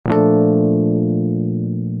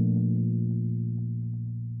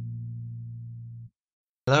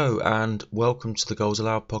Hello and welcome to the Goals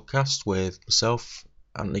Allowed podcast with myself,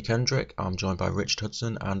 Anthony Kendrick. I'm joined by Richard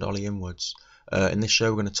Hudson and Ollie Inwards. In this show,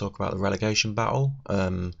 we're going to talk about the relegation battle.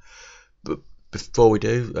 But before we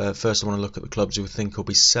do, first I want to look at the clubs who we think will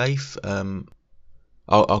be safe.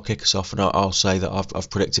 I'll kick us off and I'll say that I've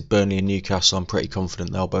predicted Burnley and Newcastle. I'm pretty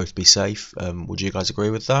confident they'll both be safe. Would you guys agree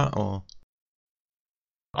with that? Or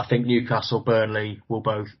I think Newcastle, Burnley will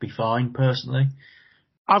both be fine, personally.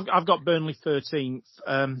 I've got Burnley 13th.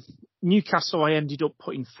 Newcastle, I ended up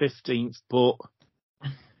putting 15th, but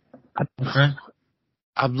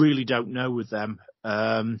I really don't know with them.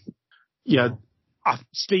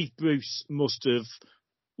 Steve Bruce must have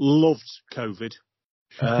loved COVID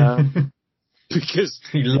because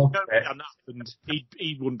He loved if it. that happened,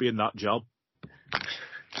 he wouldn't be in that job.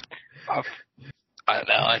 I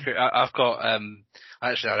agree. I've got.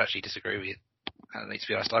 I'd actually disagree with you. To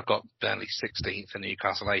be honest, I've got Burnley 16th and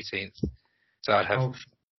Newcastle 18th. So I'd have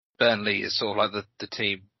Burnley as sort of like the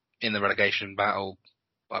team in the relegation battle,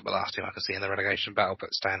 like the last team I can see in the relegation battle,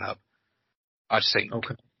 but staying up. I just think.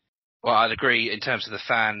 Okay. Well, I'd agree in terms of the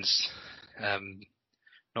fans.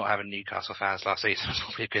 Not having Newcastle fans last season was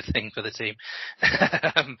probably a good thing for the team.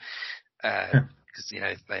 Because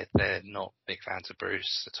they're not big fans of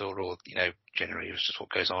Bruce at all, or generally it's just what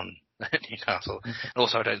goes on at Newcastle. And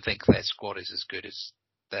also, I don't think their squad is as good as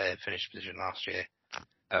their finished position last year.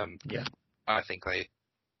 I think they.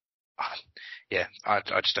 I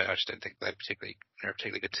just don't think they're a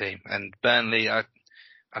particularly good team. And Burnley, I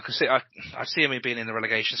see them being in the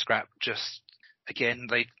relegation scrap. Just again,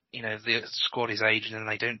 the squad is aging and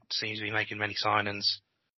they don't seem to be making many signings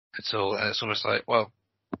at all. And it's almost like, well,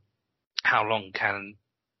 how long can,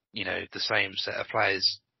 the same set of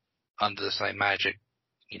players under the same magic,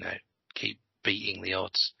 keep beating the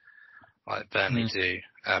odds like Burnley do?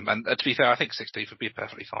 And to be fair, I think 16th would be a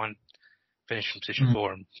perfectly fine finish position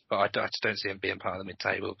for them, but I just don't see them being part of the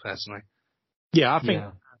mid-table personally. Yeah, I think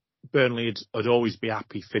Burnley would always be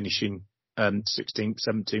happy finishing 16th,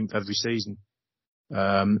 17th every season.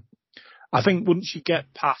 I think once you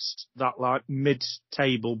get past that like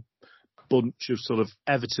mid-table bunch of sort of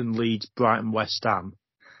Everton, Leeds, Brighton, West Ham,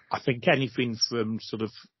 I think anything from sort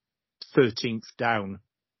of 13th down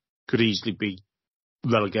could easily be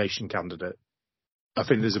relegation candidate. I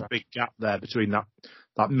think there's a big gap there between that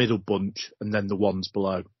middle bunch and then the ones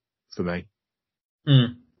below for me.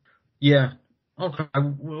 Yeah. Okay.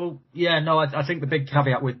 Well, I think the big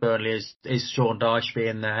caveat with Burnley is Sean Dyche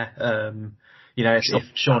being there. If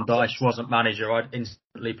Sean Dyche wasn't manager, I'd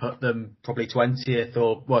instantly put them probably 20th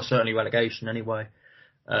or, well, certainly relegation anyway.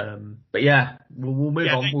 But yeah, we'll move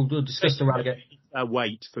on. We'll discuss the relegation.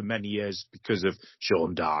 Wait for many years because of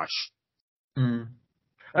Sean Dyche.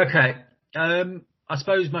 Okay. I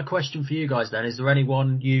suppose my question for you guys then, is there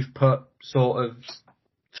anyone you've put sort of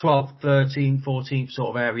 12th, 13th, 14th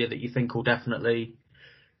sort of area that you think will definitely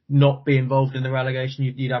not be involved in the relegation?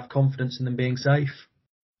 You'd have confidence in them being safe?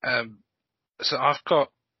 So I've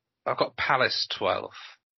got Palace 12th,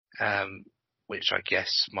 which I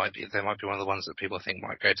guess might be one of the ones that people think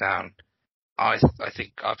might go down. I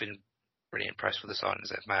think I've been really impressed with the signings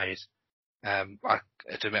they've made. I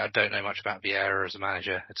admit I don't know much about Vieira as a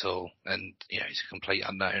manager at all, and he's a complete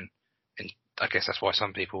unknown. And I guess that's why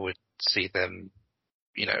some people would see them,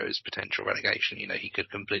 as potential relegation. He could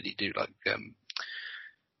completely do like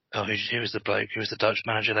who was the bloke? Who was the Dutch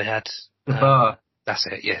manager they had? The Bar. That's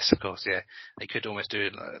it. Yes, of course. Yeah, they could almost do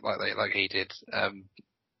it like he did.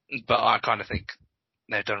 But I kind of think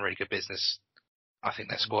they've done really good business. I think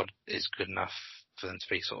their squad is good enough for them to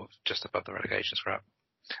be sort of just above the relegation scrap.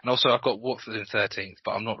 And also, I've got Watford in 13th,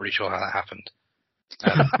 but I'm not really sure how that happened.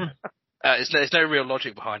 There's no real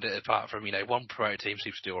logic behind it apart from one promoted team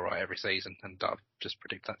seems to do all right every season, and I've just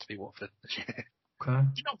predicted that to be Watford. Okay.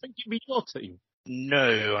 Do you not think it'd be your team?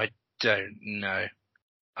 No, I don't know.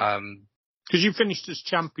 Because you finished as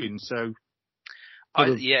champion, so.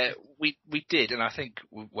 We did, and I think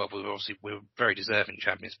we were very deserving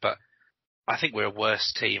champions, but I think we're a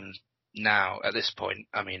worse team now at this point.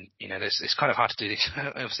 I mean, it's kind of hard to do this.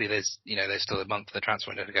 Obviously, there's still a month of the transfer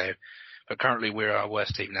window to go, but currently we're a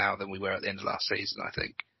worse team now than we were at the end of last season, I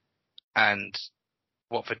think. And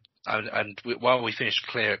Watford, while we finished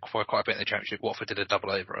clear for quite a bit in the Championship, Watford did a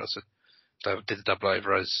double over us.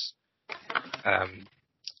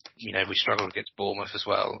 We struggled against Bournemouth as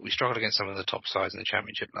well. We struggled against some of the top sides in the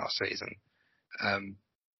Championship last season.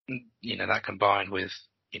 That combined with,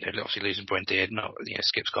 obviously losing Buendia,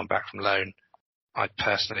 Skip's gone back from loan. I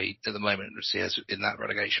personally, at the moment, see us in that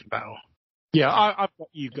relegation battle. Yeah, I've got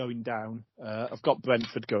you going down. I've got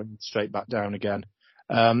Brentford going straight back down again.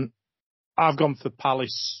 I've gone for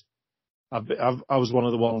Palace I was one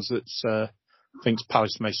of the ones that thinks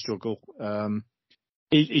Palace may struggle.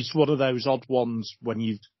 It's one of those odd ones when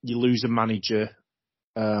you lose a manager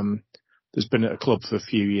that's been at a club for a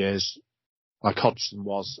few years, like Hodgson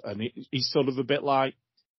was, and he's sort of a bit like,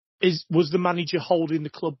 was the manager holding the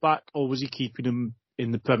club back, or was he keeping them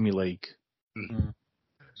in the Premier League?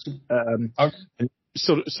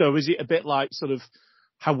 So is it a bit like sort of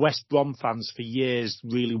how West Brom fans for years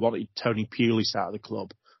really wanted Tony Pulis out of the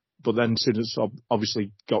club, but then as soon as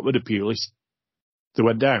obviously got rid of Pulis, they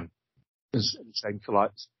went down. Same for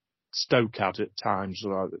like Stoke had at times,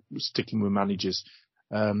 like sticking with managers.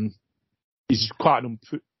 He's quite an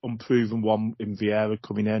unproven one in Vieira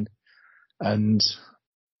coming in, and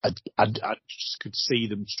I just could see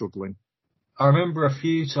them struggling. I remember a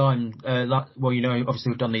few times,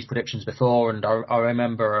 obviously we've done these predictions before, and I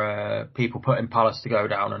remember people putting Palace to go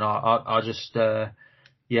down, and I just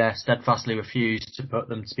steadfastly refused to put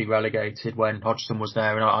them to be relegated when Hodgson was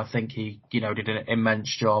there, and I think he, did an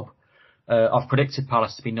immense job. I've predicted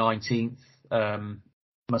Palace to be 19th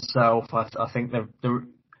myself. I think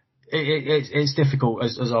it's difficult,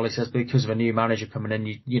 as Ollie says, because of a new manager coming in.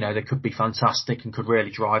 They could be fantastic and could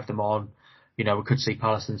really drive them on. We could see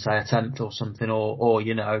Palace in, say, a 10th or something, or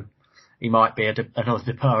he might be another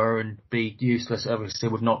Depara and be useless. Obviously,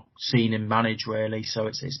 we've not seen him manage really, so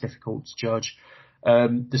it's difficult to judge.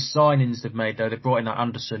 The signings they've made, though, they brought in that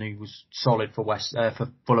Anderson, who was solid for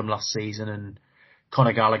Fulham last season, and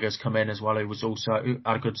Conor Gallagher's come in as well, who was also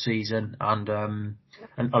had a good season, and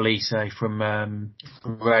Elise from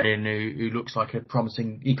Reading, who looks like a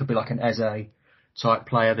promising. He could be like an Eze type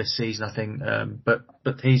player this season, I think.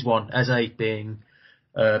 But he's one. Eze being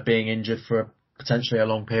injured for potentially a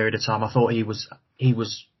long period of time. I thought he was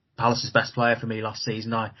Palace's best player for me last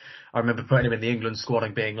season. I remember putting him in the England squad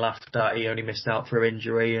and being laughed at. He only missed out through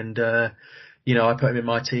injury, and I put him in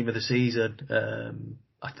my team of the season.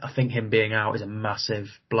 I think him being out is a massive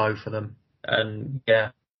blow for them, and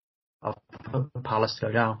I'll put Palace to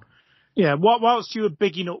go down. Yeah, whilst you were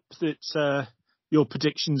bigging up that your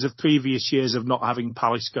predictions of previous years of not having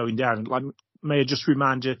Palace going down, may I just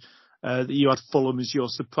remind you that you had Fulham as your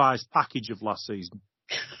surprise package of last season?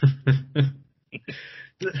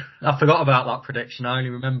 I forgot about that prediction. I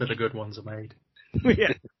only remember the good ones I made.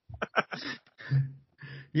 Yeah.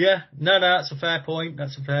 Yeah, no, that's a fair point.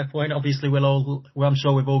 Obviously, I'm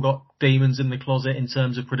sure we've all got demons in the closet in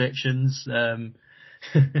terms of predictions. You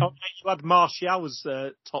had Martial as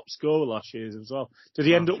top scorer last year as well. Did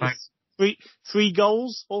he end up with three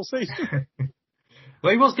goals all season?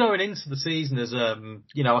 Well, he was going into the season as, I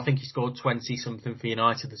think he scored 20 something for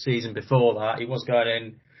United the season before that. He was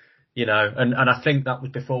going in, and I think that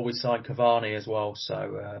was before we signed Cavani as well.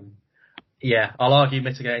 So, I'll argue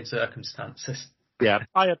mitigating circumstances. Yeah,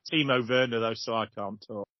 I have Timo Werner though, so I can't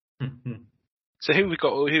talk. So who have we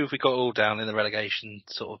got all down in the relegation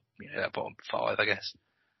sort of bottom 5, I guess?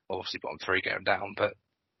 Obviously bottom 3 going down, but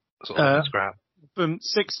sort of scrap. From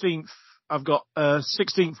 16th, I've got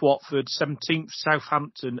 16th Watford, 17th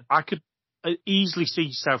Southampton. I could easily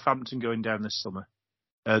see Southampton going down this summer,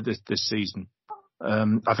 this season.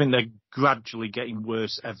 I think they're gradually getting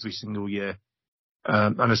worse every single year,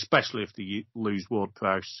 and especially if they lose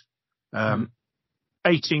Ward-Prowse.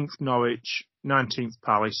 18th Norwich, 19th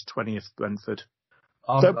Palace, 20th Brentford.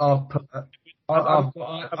 I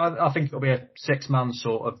think it'll be a 6-man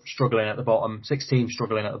sort of struggling at the bottom, 6 teams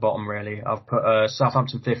struggling at the bottom really. I've put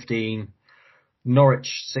Southampton 15,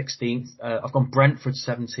 Norwich 16th. I've gone Brentford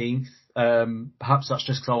 17th. Perhaps that's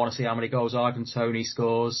just because I want to see how many goals Ivan Toney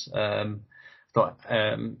scores. And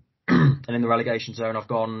in the relegation zone, I've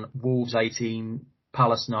gone Wolves 18,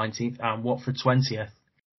 Palace 19th, and Watford 20th.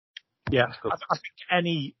 Yeah, I think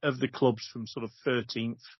any of the clubs from sort of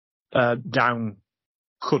 13th down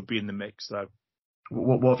could be in the mix, though.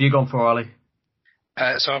 What have you gone for, Ollie?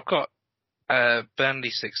 So I've got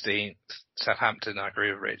Burnley 16th, Southampton, I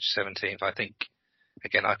agree with Rich, 17th. I think,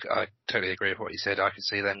 again, I totally agree with what you said. I can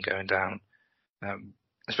see them going down,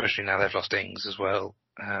 especially now they've lost Ings as well.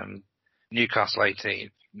 Newcastle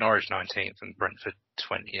 18th, Norwich 19th, and Brentford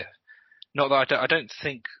 20th. Not that I don't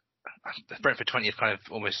think Brentford 20th kind of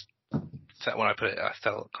almost, when I put it, I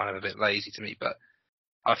felt kind of a bit lazy to me, but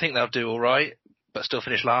I think they'll do all right, but still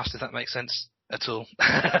finish last, if that makes sense at all.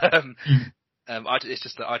 It's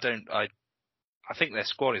just that I think their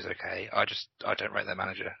squad is okay. I don't rate their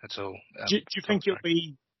manager at all. Do you think it'll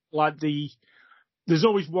be like there's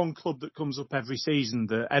always one club that comes up every season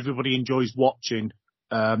that everybody enjoys watching.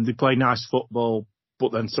 They play nice football,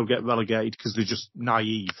 but then still get relegated because they're just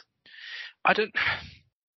naive.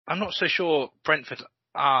 I'm not so sure Brentford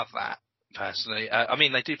are that, personally. I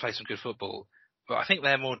mean, they do play some good football, but I think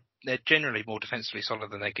they're generally more defensively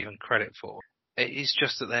solid than they're given credit for. It is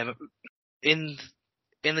just that they're in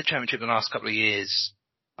the Championship the last couple of years.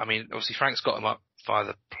 I mean, obviously Frank's got them up via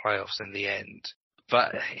the playoffs in the end,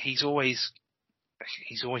 but he's always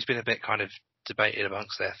been a bit kind of debated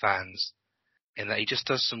amongst their fans in that he just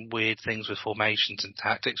does some weird things with formations and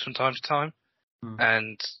tactics from time to time.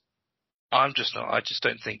 And I just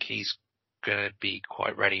don't think he's going to be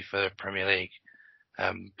quite ready for Premier League.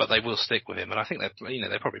 But they will stick with him, and I think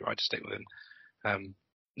they're probably right to stick with him.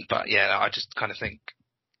 But yeah, I just kind of think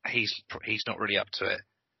he's not really up to it.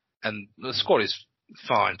 And the squad is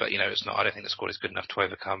fine, but it's not. I don't think the squad is good enough to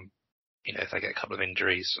overcome. If they get a couple of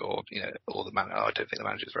injuries or or the manager. I don't think the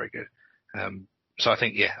manager is very good. So I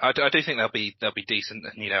think I do think they'll be decent,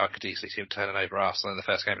 and I could easily see them turning over Arsenal in the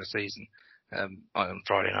first game of the season on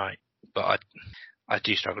Friday night. But I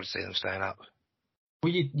do struggle to see them staying up.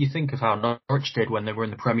 Well, you think of how Norwich did when they were in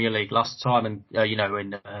the Premier League last time, and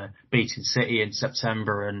in beating City in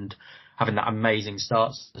September and having that amazing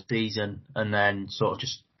start to the season, and then sort of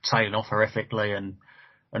just tailing off horrifically and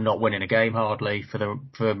not winning a game hardly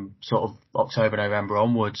from sort of October, November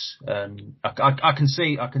onwards. I can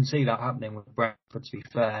see that happening with Brentford. To be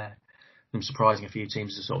fair, them surprising a few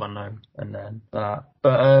teams is sort of unknown, and then that.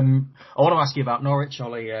 But I want to ask you about Norwich,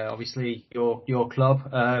 Ollie. Obviously, your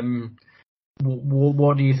club.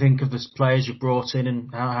 What do you think of the players you've brought in,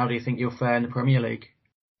 and how do you think you'll fare in the Premier League?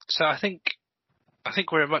 So I think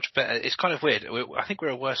we're much better. It's kind of weird. I think we're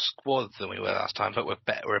a worse squad than we were last time, but we're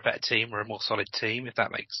a better team. We're a more solid team. If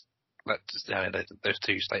that makes those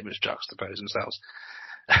two statements juxtapose themselves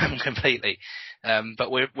completely.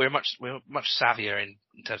 But we're much savvier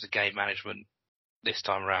in terms of game management this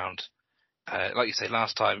time around. Like you say,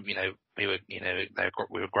 last time we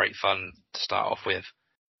were great fun to start off with.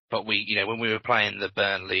 But when we were playing the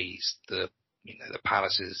Burnleys, the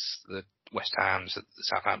Palaces, the West Hams, the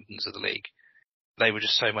Southamptons of the league, they were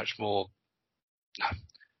just so much more,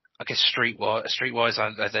 I guess, streetwise.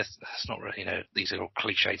 That's not really, these are all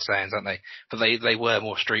cliched sayings, aren't they? But they were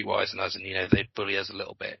more streetwise than us, and they'd bully us a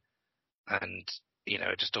little bit, and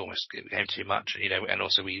it just almost became too much. And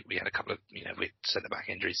also we had a couple of we centre back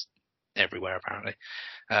injuries everywhere apparently.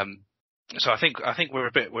 So I think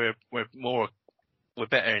we're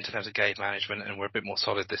better in terms of game management, and we're a bit more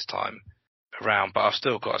solid this time around. But I've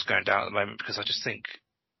still got us going down at the moment because I just think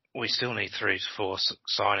we still need 3 to 4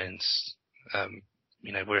 signings.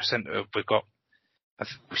 We're a centre. We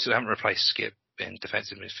still haven't replaced Skip in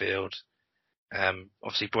defensive midfield.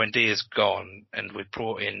 Obviously Buendia's gone, and we've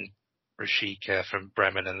brought in Rashika from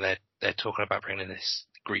Bremen, and they're talking about bringing in this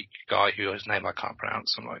Greek guy whose name I can't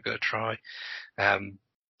pronounce. So I'm not going to try.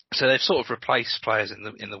 So they've sort of replaced players on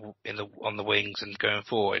the wings and going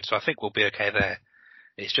forward. So I think we'll be okay there.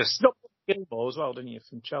 It's just not Gilmore as well, didn't you,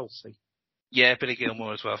 from Chelsea? Yeah, Billy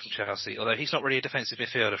Gilmore as well from Chelsea. Although he's not really a defensive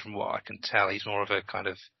midfielder from what I can tell. He's more of a kind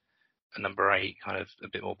of a number 8, kind of a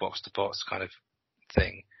bit more box to box kind of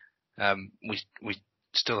thing. We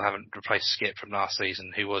still haven't replaced Skip from last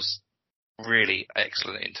season, who was really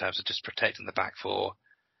excellent in terms of just protecting the back four,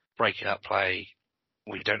 breaking up play.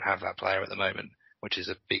 We don't have that player at the moment, which is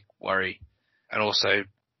a big worry. And also,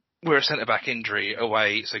 we're a centre-back injury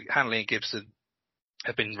away, so Hanley and Gibson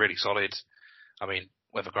have been really solid. I mean,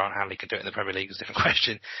 whether Grant Hanley can do it in the Premier League is a different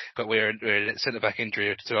question, but we're in a centre-back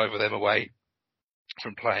injury to over them away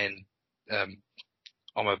from playing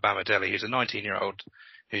Omar Bamadeli, who's a 19-year-old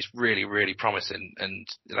who's really, really promising, and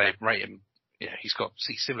they rate him, he's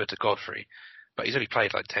similar to Godfrey, but he's only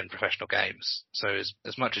played like 10 professional games. So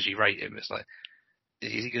as much as you rate him, it's like,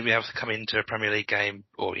 is he going to be able to come into a Premier League game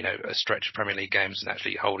or, a stretch of Premier League games and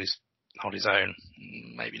actually hold his own?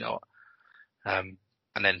 Maybe not.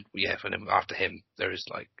 And then, after him, there is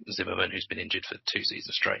like Zimmerman, who's been injured for 2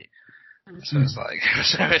 seasons straight. So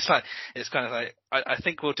it's kind of like, I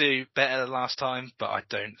think we'll do better than last time, but I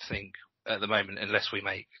don't think at the moment, unless we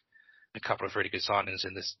make a couple of really good signings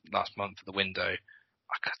in this last month of the window,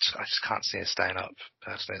 I just can't see us staying up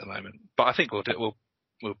personally at the moment. But I think we'll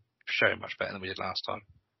show much better than we did last time.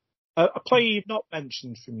 A player you've not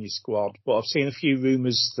mentioned from your squad, but I've seen a few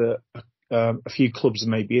rumours that a few clubs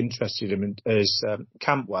may be interested in him, is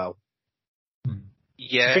Campbell.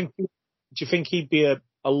 Yeah. Do you think he'd be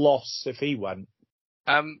a loss if he went?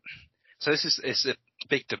 So it's a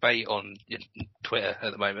big debate on Twitter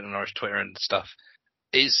at the moment, on Norwich Twitter and stuff.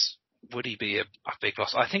 Would he be a big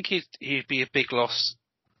loss? I think he'd be a big loss.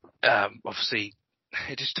 Obviously,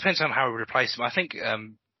 it just depends on how we replace him. I think,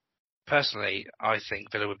 personally, I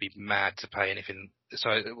think Villa would be mad to pay anything.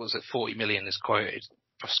 So it was at 40 million is quoted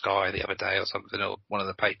for Sky the other day or something, or one of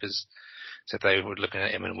the papers said they were looking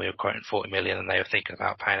at him and we were quoting 40 million and they were thinking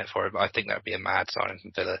about paying it for him. But I think that would be a mad signing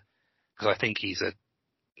from Villa because I think he's a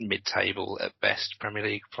mid-table at best Premier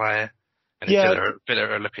League player. And Villa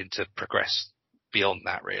are looking to progress beyond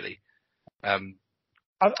that, really. I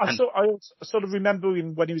sort of remember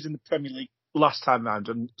him when he was in the Premier League last time round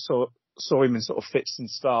and saw him in sort of fits and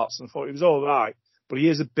starts and thought he was all right. But he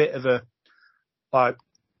is a bit of a, like,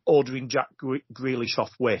 ordering Jack Grealish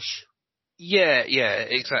off Wish. Yeah,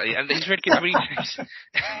 exactly. And he's really good. I mean,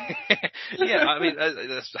 yeah, I mean,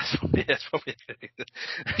 that's probably a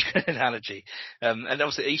good analogy. And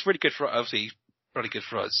obviously, he's really good for us,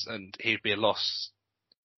 and he'd be a loss.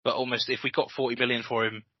 But almost, if we got 40 million for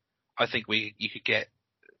him, I think you could get,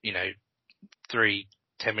 3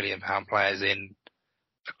 £10 million players in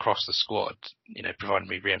across the squad, providing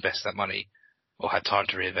we reinvest that money or had time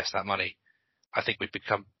to reinvest that money. I think we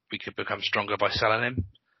could become stronger by selling him.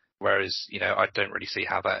 Whereas, I don't really see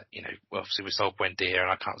how that, obviously we sold Buendia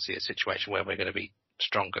and I can't see a situation where we're going to be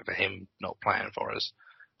stronger for him not playing for us.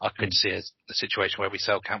 I could see a situation where we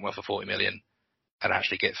sell Cantwell for 40 million and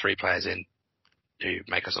actually get 3 players in who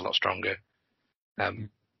make us a lot stronger.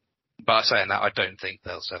 But saying that, I don't think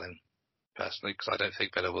they'll sell him personally because I don't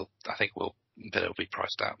think Villa will. I think Villa will be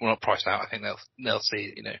priced out. Well, not priced out. I think they'll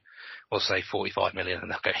see, we'll say 45 million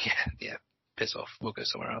and they'll go, yeah, piss off. We'll go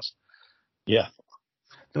somewhere else. Yeah.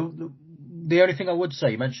 The only thing I would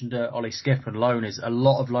say, you mentioned Ollie Skipp and loan, is a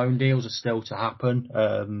lot of loan deals are still to happen.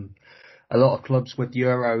 A lot of clubs with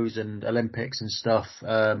Euros and Olympics and stuff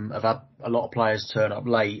have had a lot of players turn up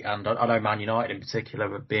late, and I know Man United in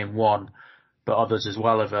particular being one, but others as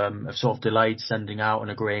well have sort of delayed sending out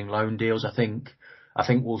and agreeing loan deals. I think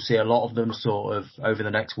we'll see a lot of them sort of over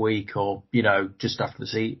the next week or just after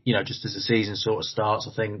just as the season sort of starts.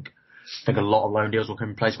 I think a lot of loan deals will come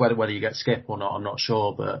in place. Whether you get Skipp or not, I'm not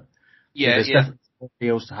sure, but there's definitely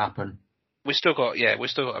deals to happen. We've still got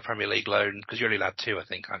a Premier League loan because you're only allowed 2, I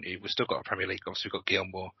think, aren't you? We've still got a Premier League. Obviously, we've got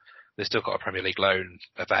Gilmore. They've still got a Premier League loan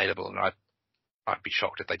available, and I'd be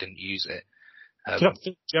shocked if they didn't use it.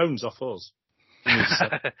 Jones off us.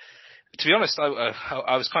 To be honest,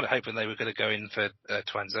 I was kind of hoping they were going to go in for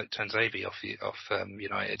Tuanzebe off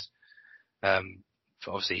United.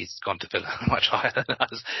 Obviously, he's gone to Villa much higher than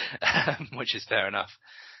us, which is fair enough.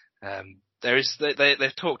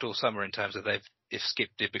 They've talked all summer in terms of if Skipp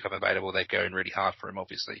did become available, they're going really hard for him,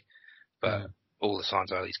 obviously. But all the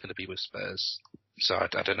signs are he's going to be with Spurs. So I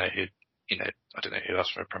don't know who, I don't know who else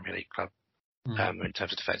from a Premier League club, in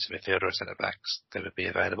terms of defensive midfielder or centre backs, they would be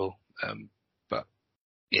available. But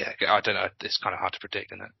yeah, I don't know. It's kind of hard to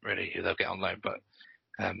predict, isn't it, really, who they'll get on loan. But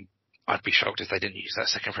I'd be shocked if they didn't use that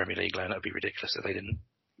second Premier League loan. That'd be ridiculous if they didn't.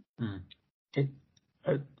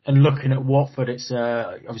 And looking at Watford, it's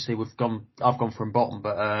obviously I've gone from bottom,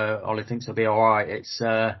 but Ollie thinks they'll be all right. It's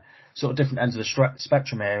sort of different ends of the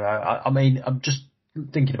spectrum here. I mean, I'm just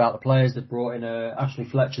thinking about the players they've brought in. Ashley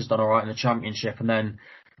Fletcher's done all right in the Championship, and then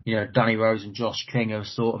Danny Rose and Josh King are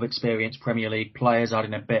sort of experienced Premier League players,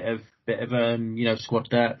 adding a bit of squad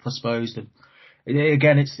depth, I suppose.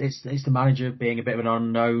 Again, it's the manager being a bit of an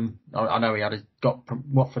unknown. I know he got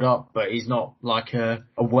Watford up, but he's not like a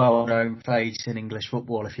well-known face in English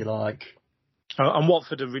football, if you like. And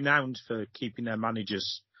Watford are renowned for keeping their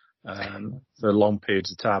managers for long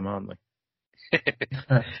periods of time, aren't they?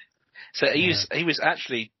 So he was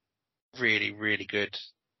actually really, really good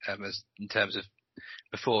in terms of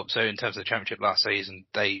before. So in terms of the Championship last season,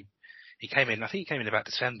 he came in. I think he came in about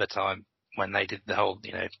December time when they did the whole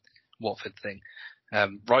Watford thing.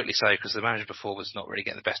 Rightly so, because the manager before was not really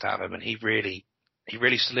getting the best out of him, and he really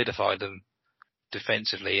solidified them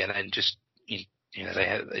defensively. And then just they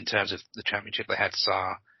had, in terms of the Championship, they had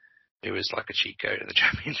Sarr, who was like a cheat code in the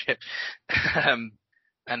Championship.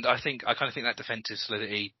 And I kind of think that defensive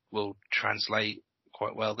solidity will translate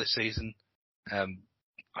quite well this season. But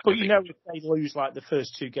if they lose like the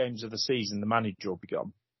first 2 games of the season, the manager will be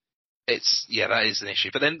gone. That is an issue.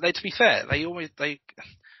 But then, to be fair,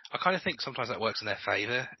 I kind of think sometimes that works in their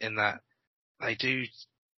favour in that they do,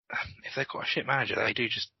 if they've got a shit manager, they do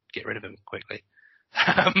just get rid of him quickly.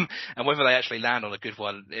 And whether they actually land on a good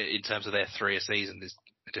one in terms of their 3 a season is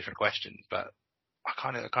a different question. But I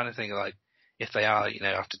kind of think like if they are,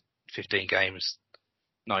 after 15 games,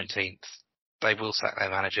 19th, they will sack their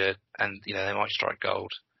manager and, they might strike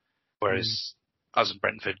gold. Whereas us and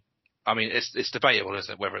Brentford, I mean, it's debatable,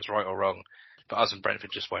 isn't it, whether it's right or wrong, but us and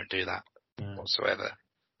Brentford just won't do that whatsoever.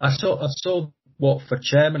 I saw Watford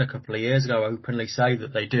chairman a couple of years ago openly say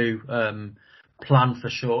that they do plan for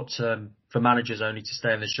short term, for managers only to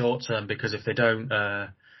stay in the short term, because if they don't,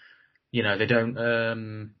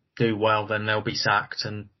 do well, then they'll be sacked.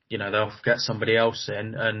 And they'll get somebody else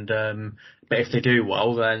in, and but if they do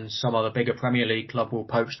well, then some other bigger Premier League club will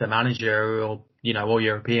poach their manager, or or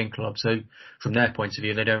European club. So from their point of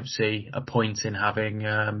view, they don't see a point in having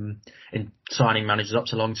in signing managers up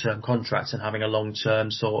to long-term contracts and having a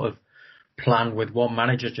long-term sort of plan with one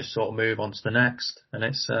manager, just sort of move on to the next. And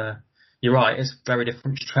it's you're right, it's a very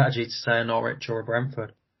different strategy to say a Norwich or a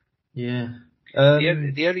Brentford. Yeah. I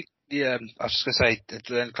was just going to say,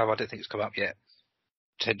 the only club I don't think it's come up yet,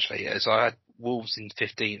 potentially, is I had Wolves in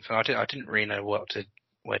 15th, and I didn't really know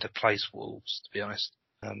where to place Wolves, to be honest.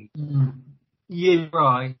 You're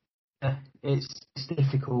right. It's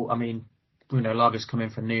difficult. I mean, Bruno Laga's come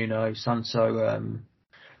in for Nuno. Sancho,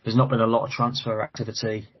 there's not been a lot of transfer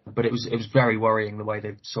activity, but it was very worrying the way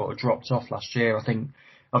they've sort of dropped off last year. I think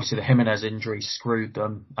obviously the Jimenez injury screwed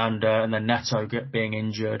them, and then Neto being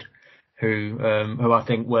injured, who I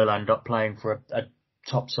think will end up playing for a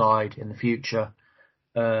top side in the future.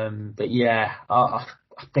 But yeah, I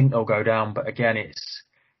think they'll go down. But again,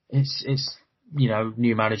 it's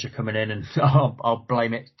new manager coming in, and I'll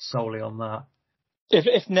blame it solely on that.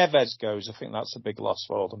 If Neves goes, I think that's a big loss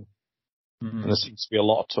for them. And there seems to be a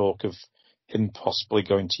lot of talk of him possibly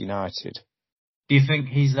going to United. Do you think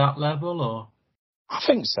he's that level, or? I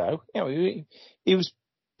think so. He was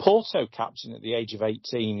Porto captain at the age of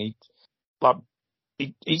 18.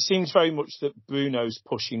 He seems very much that Bruno's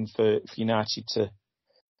pushing for United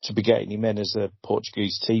to be getting him in as a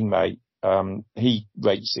Portuguese teammate. He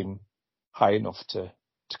rates him high enough to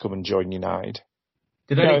come and join United.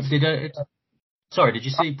 Did you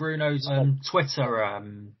see Bruno's Twitter?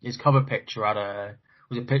 His cover picture had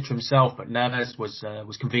was a picture of himself, but Neves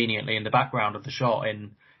was conveniently in the background of the shot.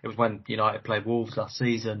 It was when United played Wolves last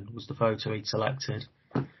season. Was the photo he'd selected?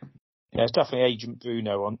 Yeah, it's definitely Agent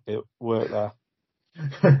Bruno on it work there.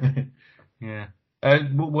 Yeah.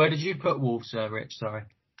 Where did you put Wolves, Rich? Sorry.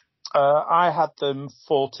 I had them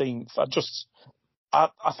 14th.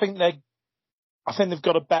 I think they've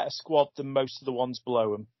got a better squad than most of the ones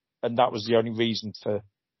below them, and that was the only reason for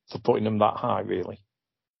putting them that high, really.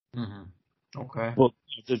 Mm-hmm. Okay. Well,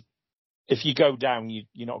 if you go down,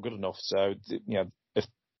 you're not good enough. So if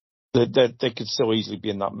they could still easily be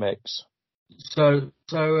in that mix. So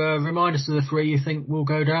remind us of the three you think will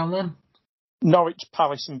go down then. Norwich,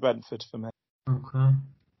 Palace, and Brentford for me. Okay.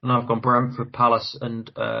 And I've gone Brentford, Palace,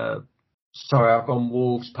 and I've gone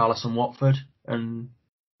Wolves, Palace, and Watford. And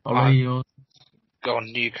Ollie, yours?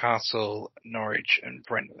 Gone Newcastle, Norwich, and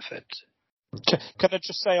Brentford. Can I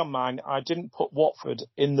just say on mine, I didn't put Watford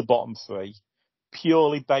in the bottom three,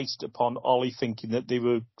 purely based upon Ollie thinking that they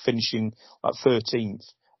were finishing at 13th,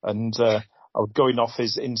 and I was going off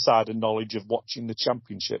his insider knowledge of watching the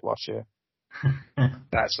Championship last year.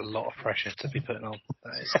 That's a lot of pressure to be putting on.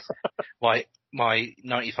 That is my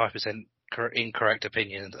 95% incorrect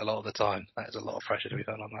opinion a lot of the time. That is a lot of pressure to be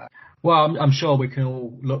put on that. Well, I'm sure we can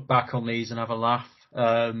all look back on these and have a laugh.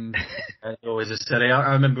 It's always a silly.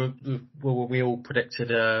 I remember we all predicted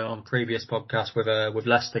on previous podcasts with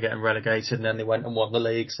Leicester getting relegated, and then they went and won the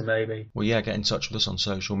league. So maybe. Well, yeah, get in touch with us on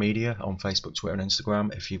social media, on Facebook, Twitter, and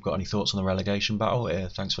Instagram if you've got any thoughts on the relegation battle.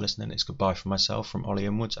 Thanks for listening. It's goodbye from myself, from Ollie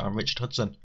Inwards, and Richard Hudson.